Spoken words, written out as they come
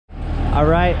All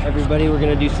right, everybody, we're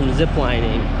gonna do some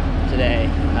ziplining today.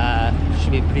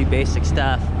 Should be pretty basic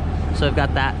stuff. So I've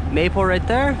got that maple right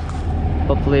there.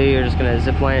 Hopefully you're just gonna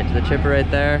zipline it to the chipper right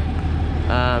there.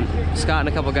 Scott and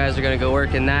a couple guys are gonna go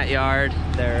work in that yard.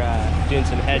 They're doing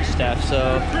some hedge stuff.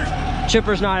 So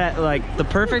chipper's not at like the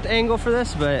perfect angle for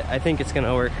this, but I think it's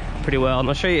gonna work pretty well. And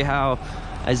I'll show you how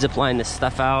I zipline this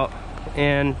stuff out.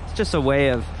 And it's just a way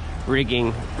of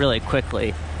rigging really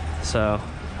quickly. So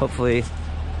hopefully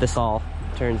this all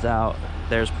turns out.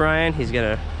 There's Brian, he's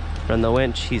gonna run the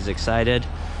winch, he's excited.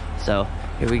 So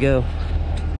here we go.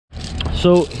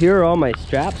 So here are all my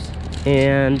straps,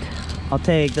 and I'll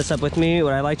take this up with me.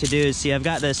 What I like to do is, see, I've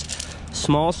got this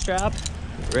small strap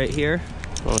right here.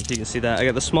 I don't know if you can see that. I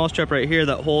got the small strap right here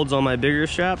that holds all my bigger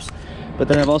straps, but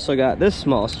then I've also got this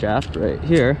small strap right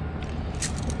here.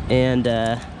 And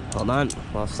hold on,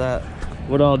 lost that.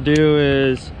 What I'll do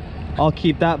is I'll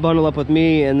keep that bundle up with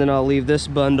me, and then I'll leave this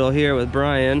bundle here with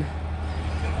Brian.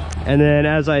 And then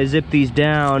as I zip these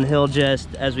down, he'll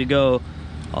just, as we go,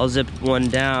 I'll zip one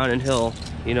down and he'll,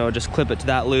 you know, just clip it to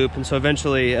that loop. And so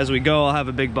eventually as we go, I'll have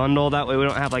a big bundle. That way we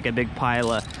don't have like a big pile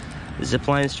of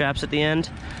zipline straps at the end.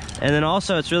 And then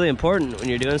also it's really important when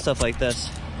you're doing stuff like this.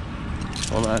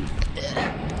 Hold on.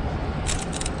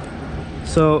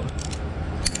 So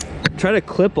try to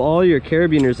clip all your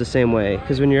carabiners the same way,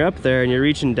 because when you're up there and you're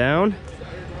reaching down,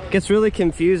 it gets really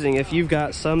confusing. If you've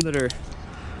got some that are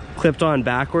clipped on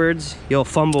backwards, you'll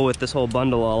fumble with this whole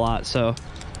bundle a lot. So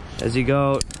as you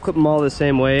go, clip them all the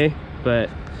same way. But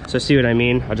so see what I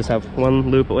mean? I'll just have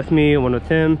one loop with me, one with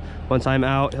him. Once I'm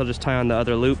out, he'll just tie on the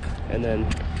other loop, and then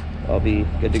I'll be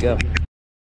good to go.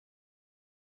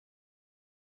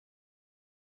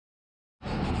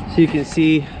 So you can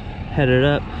see, headed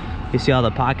up, you see all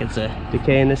the pockets of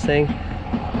decay in this thing.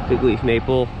 Big leaf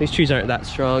maple. These trees aren't that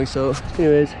strong, so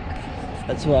anyways,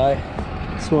 that's why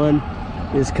this one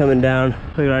is coming down.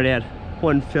 We already had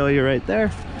one failure right there,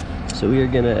 so we are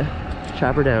gonna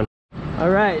chop her down. All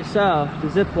right, so the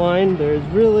zip line, there's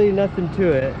really nothing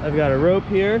to it. I've got a rope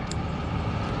here,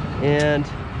 and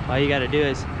all you gotta do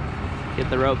is get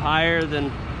the rope higher than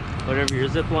whatever you're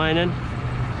zip lining,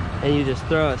 and you just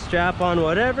throw a strap on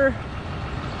whatever,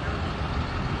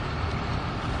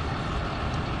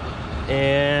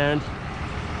 and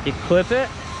you clip it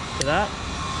to that.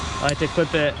 I like to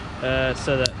clip it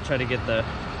so that, try to get the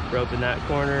rope in that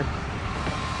corner.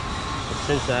 Let's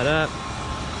cinch that up.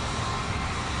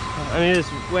 I mean, it's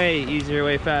way easier,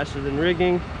 way faster than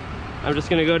rigging. I'm just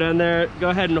gonna go down there, go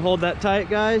ahead and hold that tight,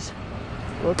 guys,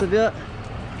 both of you.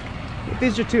 If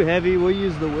these are too heavy, we'll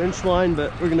use the winch line,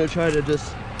 but we're gonna try to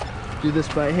just do this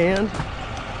by hand.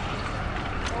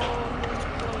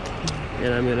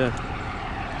 And I'm gonna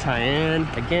tie in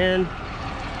again.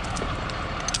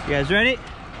 You guys ready?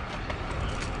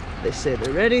 They say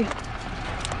they're ready.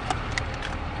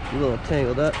 A little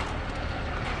tangled up.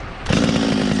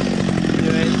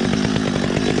 Anyways,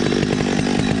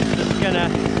 just gonna,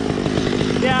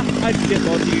 yeah, I'd get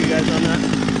both of you guys on that.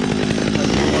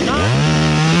 Or not.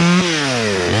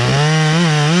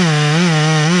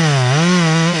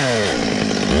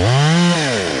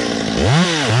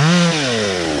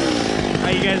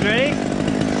 Are you guys ready?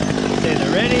 Say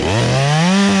they're ready.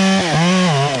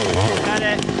 Got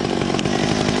it.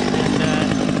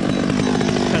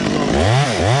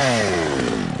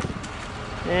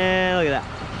 And look at that.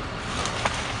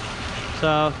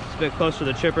 So it's a bit closer to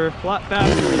the chipper. A lot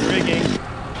faster than rigging.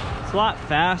 It's a lot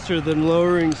faster than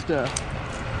lowering stuff.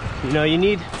 You know, you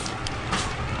need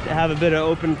to have a bit of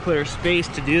open, clear space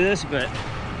to do this, but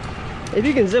if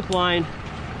you can zip line,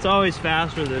 it's always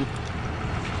faster than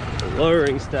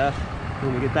lowering stuff.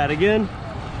 Let me get that again.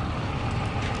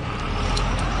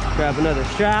 Grab another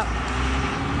strap.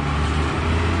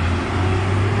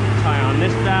 Tie on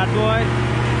this bad boy.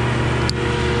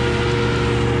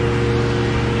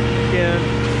 Give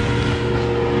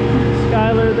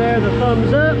Skylar there the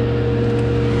thumbs up.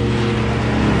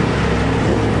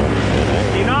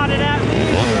 He nodded at me.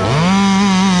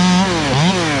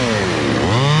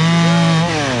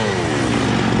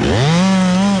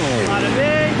 Bada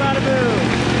bing, bada boom.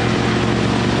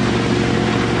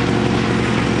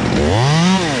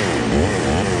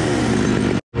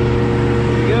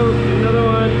 Here we go, another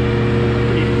one.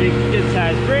 Pretty big, good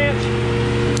sized branch.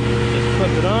 Just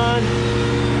clip it on.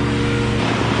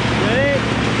 Ready?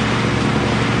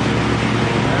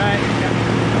 Alright.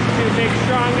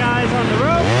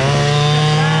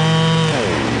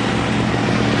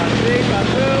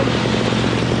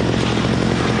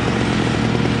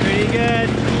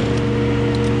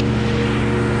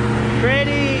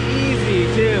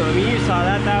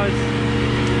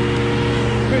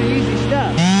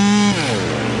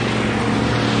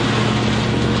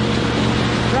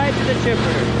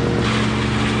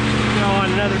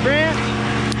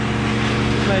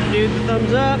 dude the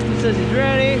thumbs up. He says he's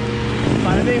ready.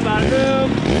 Bada bing, bada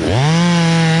boom.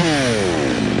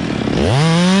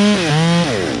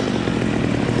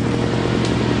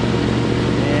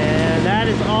 And that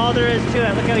is all there is to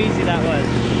it. Look how easy that was.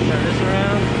 Turn this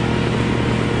around.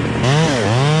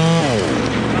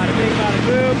 Bada bing, bada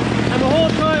boom. And the whole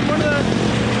time, one of the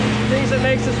things that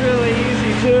makes this really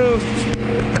easy too.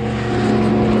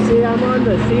 See, I'm on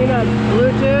the Cena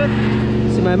Bluetooth.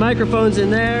 See, my microphone's in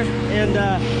there, and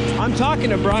I'm talking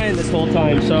to Brian this whole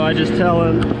time, so I just tell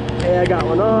him, hey, I got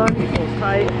one on. He feels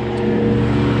tight.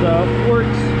 So it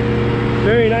works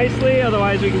very nicely.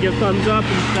 Otherwise, we can give thumbs up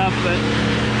and stuff, but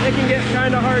it can get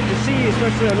kind of hard to see,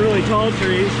 especially on really tall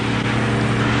trees.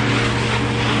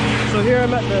 So here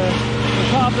I'm at the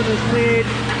top of this lead.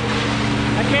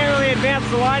 I can't really advance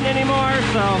the line anymore,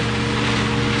 so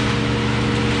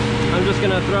I'm just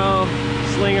gonna throw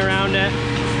sling around it.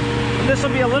 And this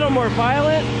will be a little more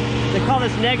violent. They call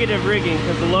this negative rigging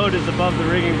because the load is above the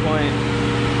rigging point.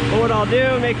 But what I'll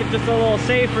do, make it just a little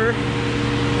safer,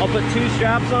 I'll put 2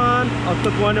 straps on. I'll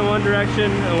clip one in one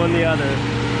direction and one the other.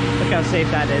 Look how safe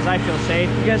that is. I feel safe.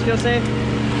 You guys feel safe?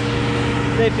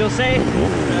 They feel safe.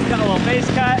 I've got a little face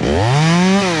cut.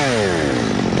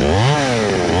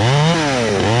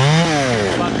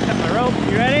 About to cut my rope.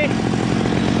 You ready?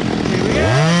 Here we go.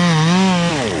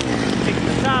 Take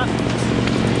the top.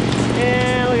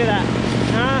 And look at that.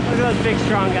 Huh? Look at those big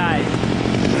strong guys.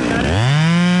 Got it?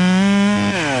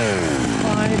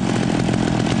 Fine.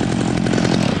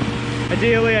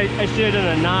 Ideally, I should have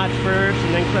done a notch first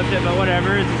and then clipped it, but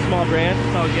whatever. It's a small branch.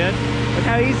 It's all good. Look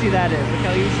how easy that is. Look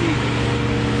how easy.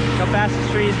 Look how fast this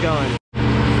tree is going.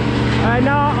 Alright,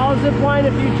 now I'll zip line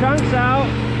a few chunks out.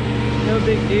 No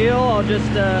big deal. I'll just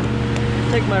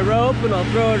take my rope and I'll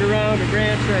throw it around a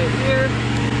branch right here.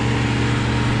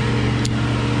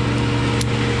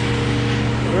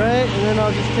 Right, and then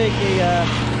I'll just take a,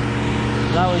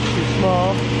 that one's too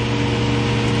small.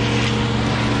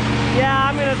 Yeah,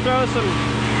 I'm gonna throw some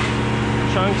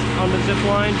chunks on the zip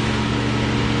line.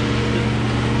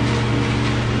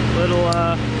 Little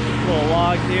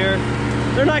logs here.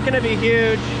 They're not gonna be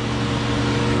huge.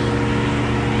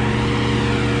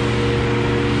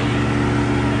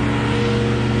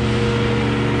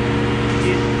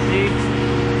 See?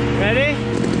 Ready?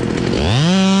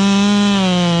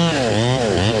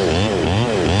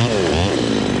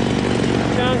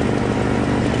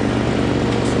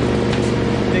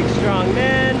 Strong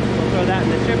men. We'll throw that in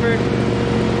the chipper.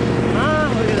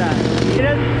 Ah, look at that.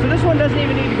 So this one doesn't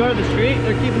even need to go to the street.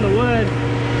 They're keeping the wood,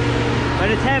 but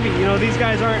it's heavy. You know, these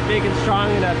guys aren't big and strong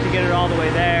enough to get it all the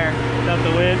way there without the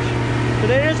winch. So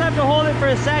they just have to hold it for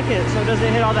a second so it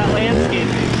doesn't hit all that landscaping.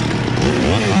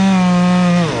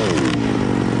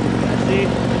 See?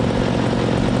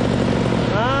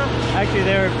 Actually,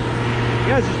 you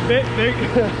guys are big.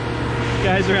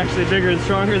 Guys are actually bigger and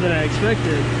stronger than I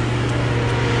expected.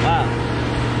 Wow.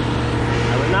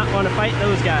 I would not want to fight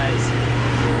those guys.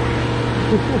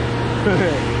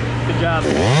 Good job.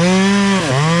 Look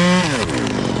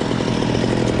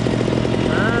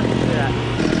at that.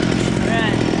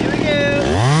 Alright, here we go.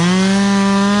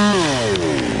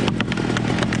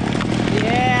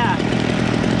 Yeah.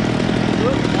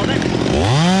 Whoop, hold it.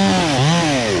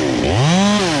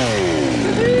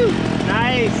 Woohoo!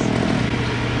 Nice.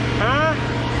 Huh?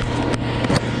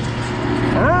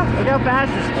 Huh? Look how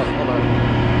fast this is. Oh, hold on.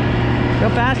 Look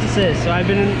how fast this is. So I've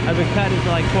been cutting for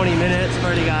like 20 minutes. I've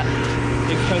already got a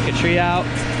big chunk of tree out.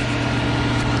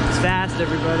 It's fast,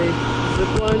 everybody.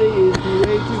 Ziplining is the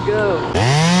way to go.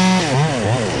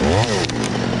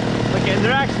 Okay,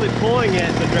 they're actually pulling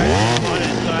it the direction on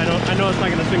it, so I know it's not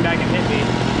gonna swing back and hit me.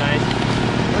 Nice.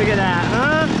 Look at that,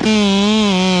 huh?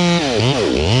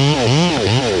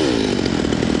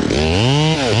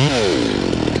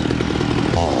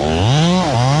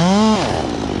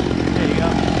 There you go.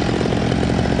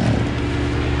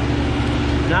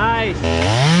 Nice.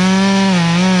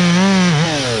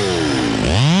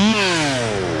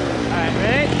 Alright,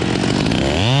 ready?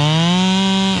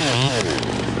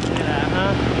 Look at that,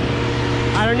 huh?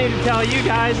 I don't need to tell you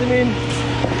guys, I mean,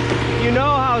 you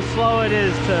know how slow it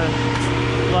is to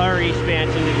lower each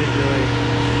branch individually.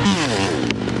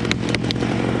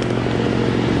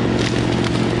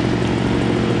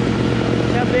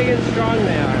 Look how big and strong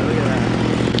they are, look at that.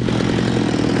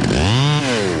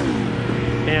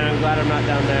 Man, I'm glad I'm not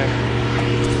down there.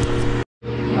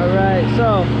 Alright,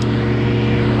 so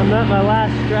I'm at my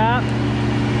last strap.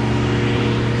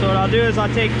 So what I'll do is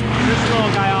I'll take this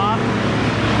little guy off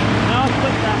and I'll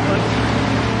clip that hook.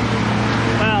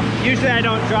 Well, usually I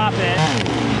don't drop it.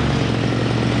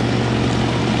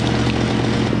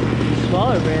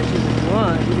 Smaller branches if you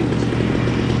want. You can just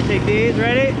take these.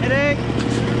 Ready? Ready?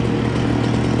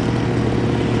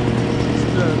 Just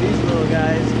throw these little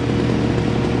guys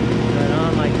right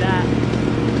on like that.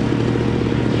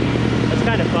 That's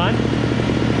kind of fun.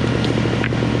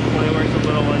 Only works with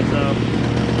little ones though.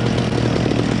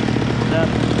 Yep.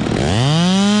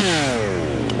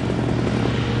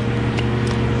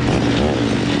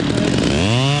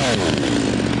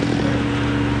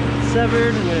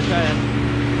 Severed. I'm gonna try to.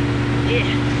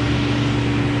 Yeah.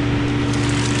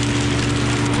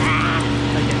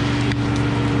 Okay.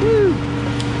 Woo.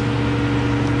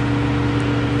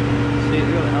 Sweet.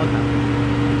 We're going to helicopter.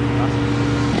 Awesome.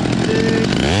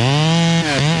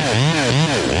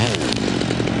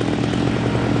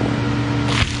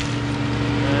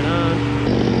 Right on.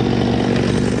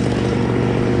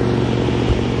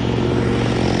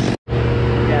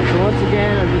 Yeah. So once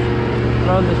again, I'm just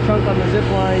throwing this chunk on the zip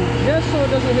line just so it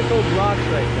doesn't hit those rocks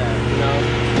right there, you know?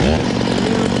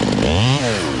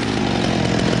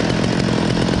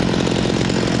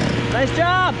 Nice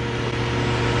job!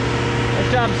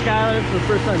 Nice job, Skylar, for the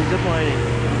first time ziplining.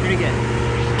 Pretty good.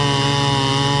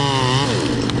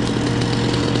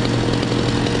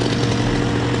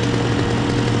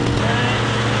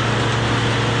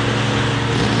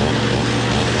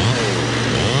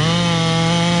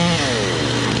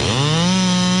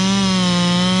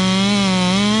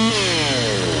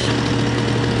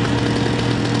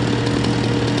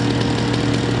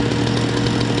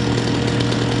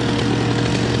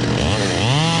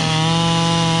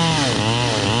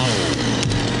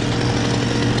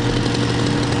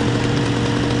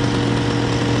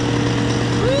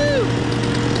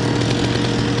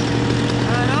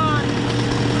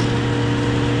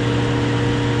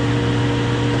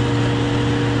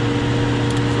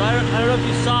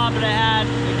 But I had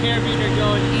the carabiner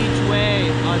going each way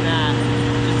on that,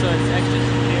 just so it's extra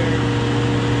secure.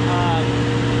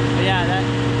 But yeah,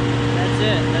 that's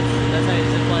it. That's how you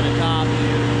zipline a top.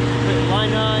 You put your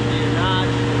line on, do your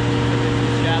notch, put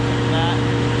the strap like that.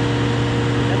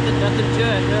 Nothing to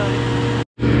it, really.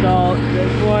 So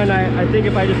this one, I think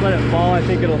if I just let it fall, I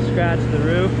think it'll scratch the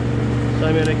roof. So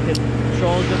I'm gonna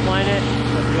control zipline it.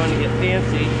 So if you want to get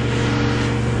fancy,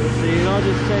 you'll see. And I'll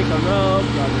just take a rope.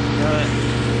 I'll just do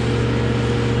it.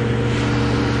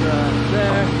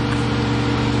 There.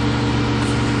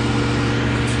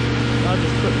 I'll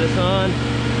just put this on,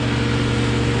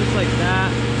 just like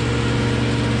that.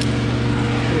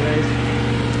 Anyways,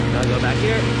 I'll go back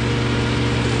here.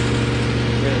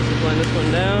 We're gonna zipline this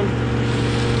one down.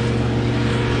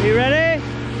 You ready?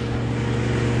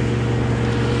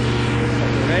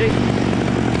 Ready?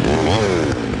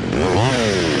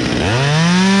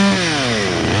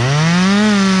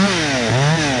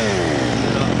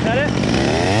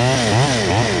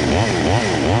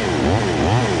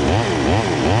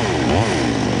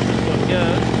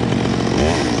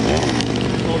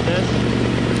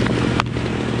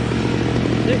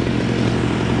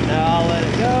 Now I'll let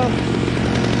it go,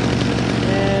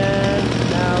 and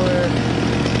now we're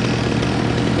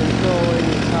controlling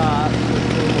the top. It's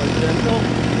a little more gentle.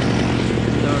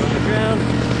 Throw it on the ground,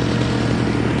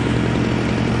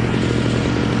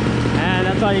 and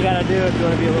that's all you gotta do if you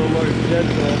want to be a little more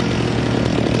gentle.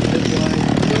 You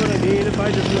know what I mean? If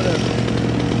I just would have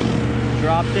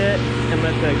dropped it and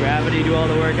let the gravity do all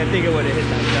the work, I think it would have hit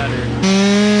that gutter.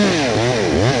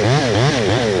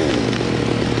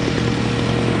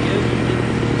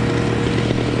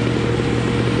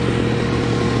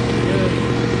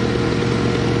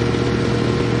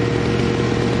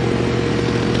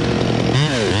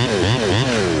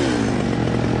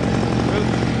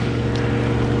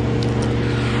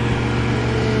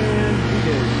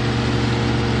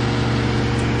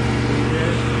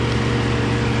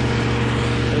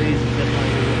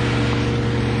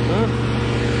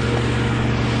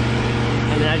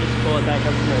 I just pull it back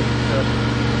up to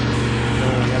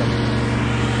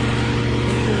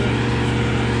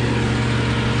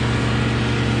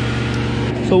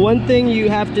the So one thing you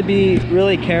have to be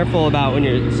really careful about when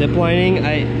you're ziplining,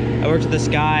 I worked with this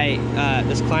guy,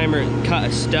 this climber cut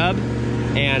a stub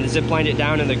and ziplined it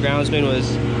down, and the groundsman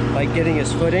was like getting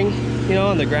his footing, you know,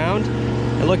 on the ground.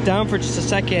 I looked down for just a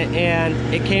second and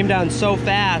it came down so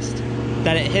fast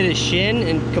that it hit his shin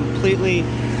and completely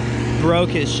broke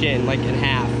his shin like in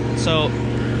half. So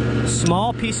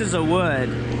small pieces of wood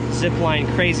zipline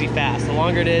crazy fast. The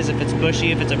longer it is, if it's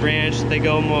bushy, if it's a branch, they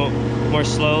go more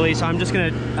slowly. So I'm just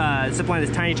gonna zipline this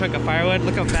tiny chunk of firewood.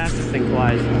 Look how fast this thing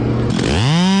flies. So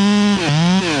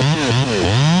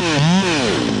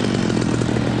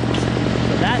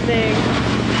that thing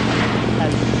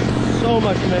has so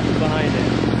much momentum behind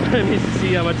it. I mean, to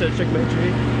see how much that shook my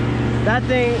tree. that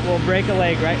thing will break a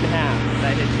leg right in half if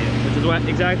that hits you, which is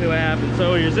exactly what happened.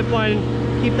 So when you're ziplining,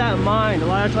 keep that in mind. A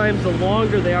lot of times the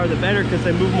longer they are, the better, because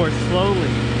they move more slowly.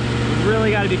 You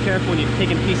really got to be careful when you're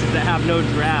taking pieces that have no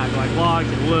drag, like logs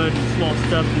and wood and small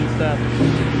stuff and stuff.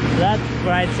 So that's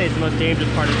what I'd say is the most dangerous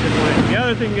part of ziplining. The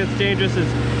other thing that's dangerous is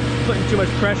putting too much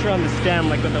pressure on the stem,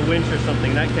 like with a winch or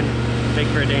something. That can make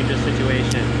for a dangerous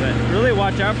situation. But really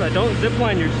watch out for that. Don't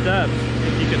zipline your stubs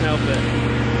if you can help it.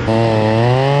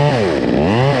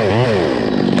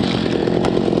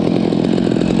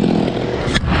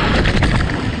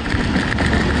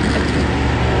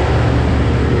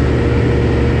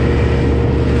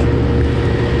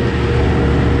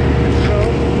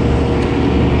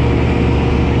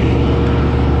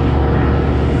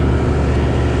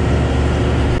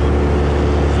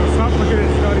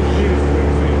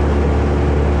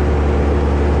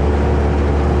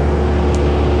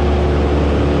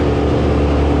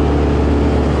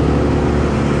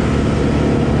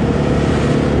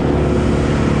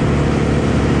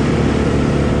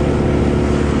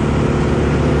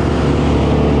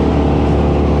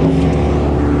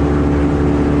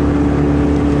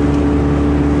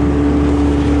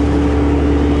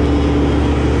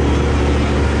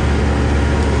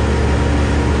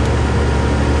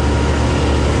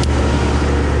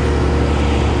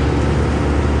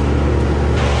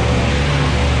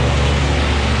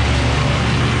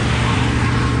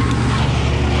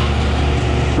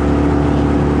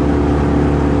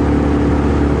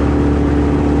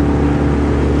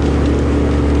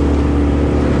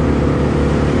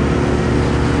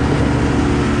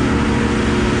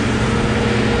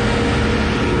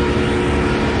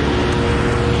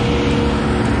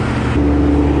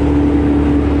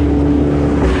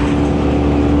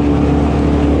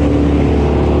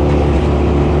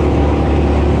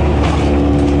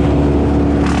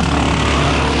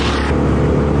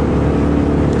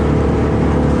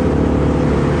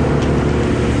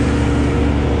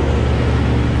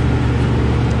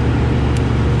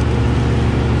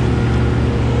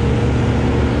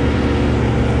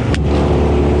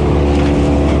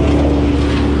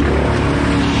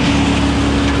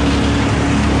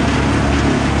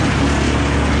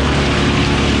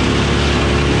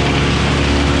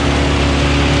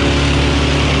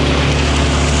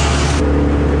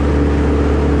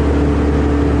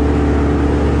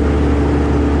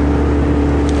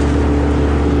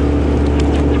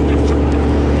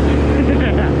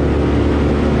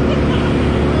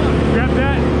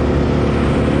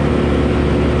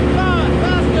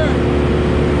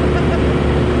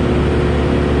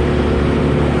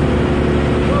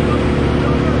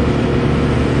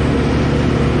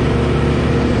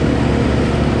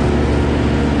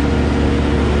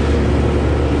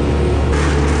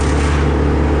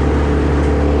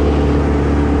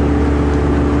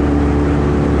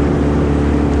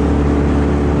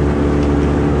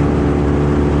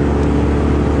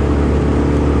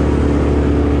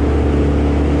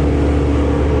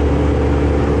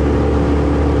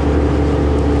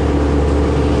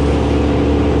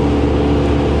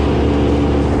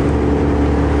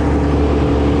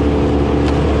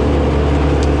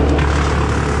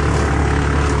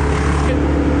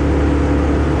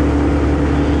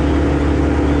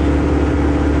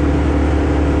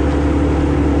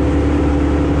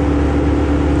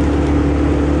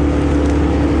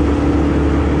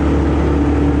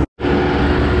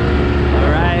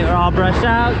 Brush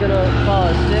out, gonna follow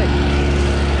a stick.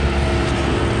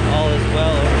 All is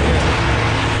well over here.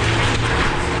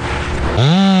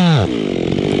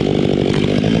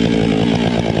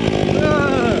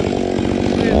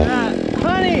 Look at that.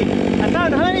 Honey! I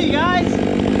found honey, guys!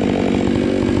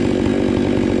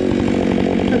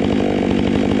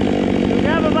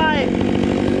 Grab a bite!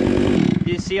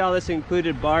 You see all this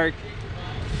included bark?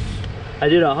 I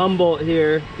did a Humboldt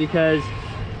here because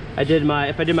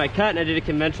if I did my cut and I did a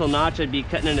conventional notch, I'd be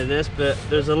cutting into this, but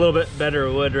there's a little bit better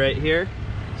wood right here.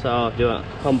 So I'll do a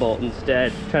Humboldt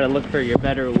instead. Try to look for your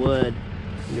better wood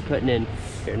when you're putting in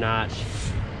your notch.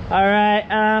 All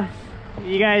right,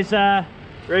 you guys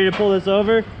ready to pull this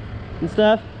over and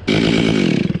stuff?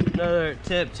 Another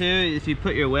tip too, if you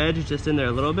put your wedge just in there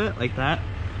a little bit, like that,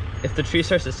 if the tree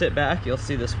starts to sit back, you'll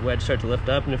see this wedge start to lift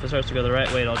up, and if it starts to go the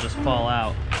right way, it'll just fall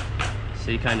out. So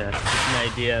you kind of get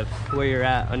an idea of where you're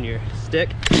at on your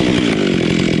stick. It's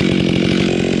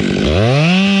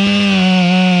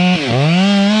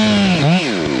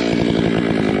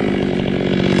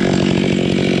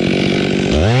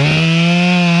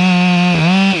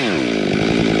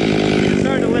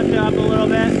starting to lift it up a little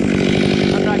bit.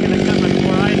 I'm not going to cut much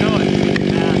more. I know it.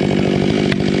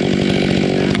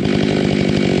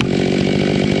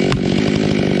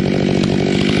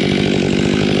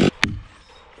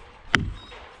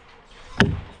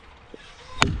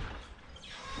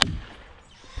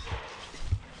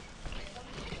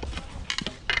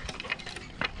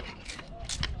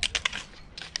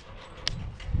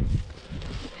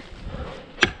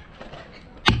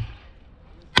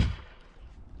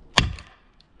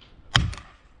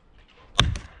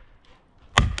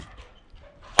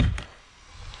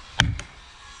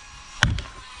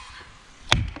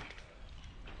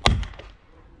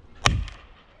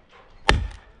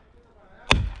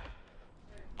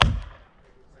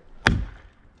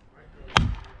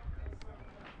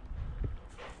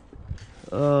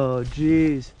 Oh,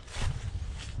 jeez.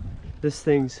 This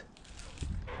thing's...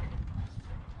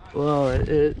 Well,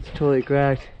 it's totally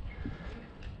cracked.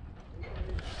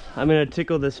 I'm gonna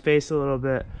tickle this face a little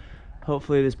bit.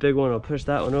 Hopefully this big one will push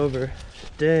that one over.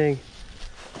 Dang.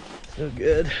 So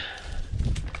good.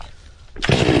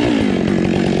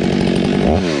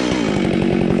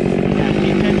 Yeah,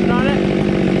 keep tension on it.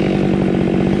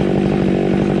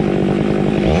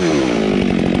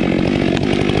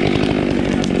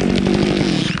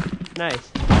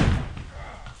 Nice.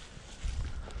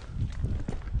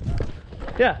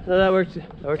 Yeah, no, that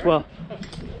worked well.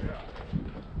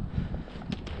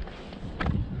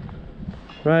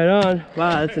 Right on.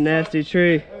 Wow, that's a nasty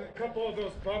tree. A couple of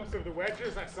those bumps of the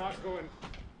wedges, I saw it going.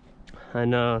 I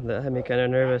know, that had me kind of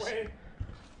nervous.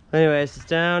 Anyways, it's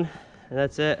down, and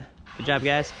that's it. Good job,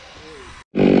 guys.